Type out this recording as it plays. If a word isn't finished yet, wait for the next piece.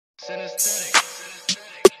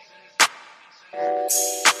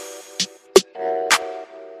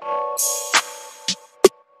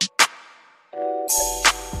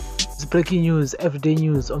Breaking news, everyday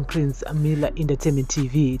news on Prince Mila Entertainment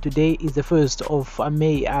TV. Today is the 1st of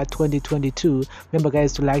May 2022. Remember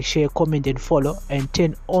guys to like, share, comment and follow and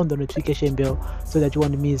turn on the notification bell so that you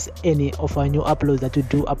won't miss any of our new uploads that we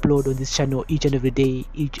do upload on this channel each and every day,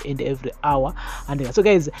 each and every hour. And so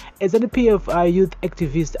guys, a Zanu PF youth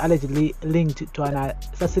activist allegedly linked to an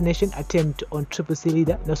assassination attempt on Triple C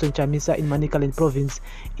leader Nelson Chamisa in MANICALAND Province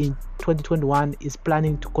in 2021 is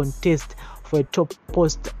planning to contest for a top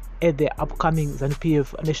post at the upcoming Zanu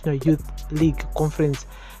PF National Youth League Conference.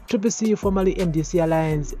 Triple C, formerly MDC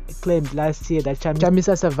Alliance, claimed last year that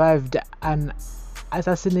Chamisa survived an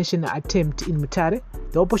assassination attempt in Mutare.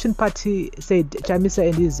 The opposition party said Chamisa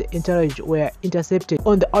and his entourage were intercepted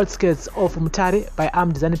on the outskirts of Mutare by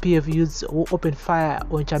armed Zanu PF youths who opened fire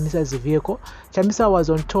on Chamisa's vehicle. Chamisa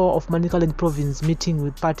was on tour of MANICALAND Province meeting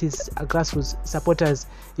with party's grassroots supporters.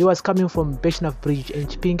 He was coming from Beshnaf Bridge in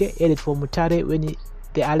Chipinge, headed for Mutare when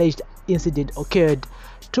the alleged incident occurred.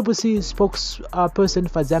 Triple C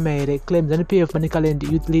spokesperson Fazamaere claimed Zanu PF MANICALAND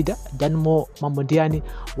youth leader Danmore Mambondiyani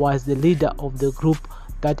was the leader of the group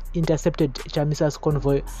that intercepted Chamisa's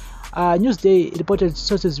convoy. Newsday reported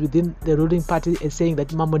sources within the ruling party as saying that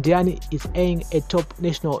Mambondiyani is eyeing a top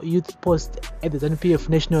national youth post at the Zanu PF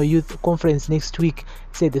National Youth Conference next week,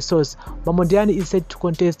 said the source. Mambondiyani is set to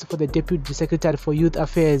contest for the Deputy Secretary for Youth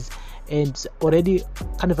Affairs and already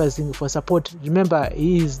canvassing for support. Remember,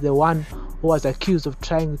 he is the one who was accused of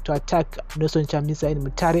trying to attack Nelson Chamisa in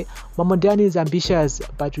Mutare. Mambondiyani is ambitious,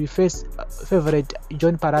 but we face favorite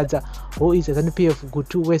John Paradza, who is a Zanu PF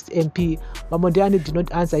Gutu West MP. Mambondiyani did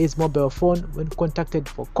not answer his mobile phone when contacted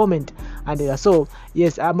for comment. And so,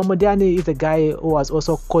 yes, Mambondiyani is a guy who was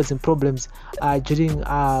also causing problems during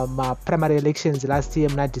primary elections last year,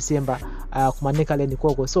 December, MANICALAND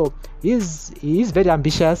Kogo. So, he is very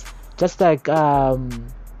ambitious, just like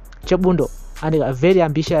Chebundo, and a very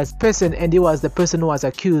ambitious person, and he was the person who was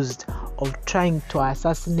accused of trying to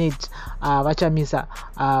assassinate Chamisa,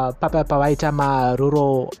 Papa Pawaitama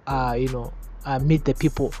rural, meet the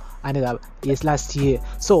people, and yes, last year.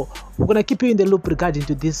 So we're gonna keep you in the loop regarding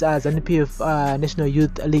to this Zanu PF National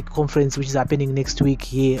Youth League Conference, which is happening next week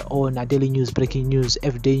here on Daily News, Breaking News,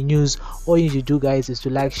 Everyday News. All you need to do, guys, is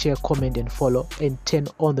to like, share, comment and follow and turn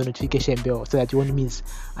on the notification bell so that you won't miss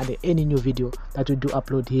any new video that we do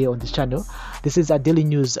upload here on this channel. This is Daily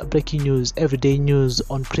News, Breaking News, Everyday News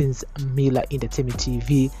on Prince Mila Entertainment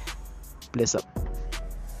TV. Bless up.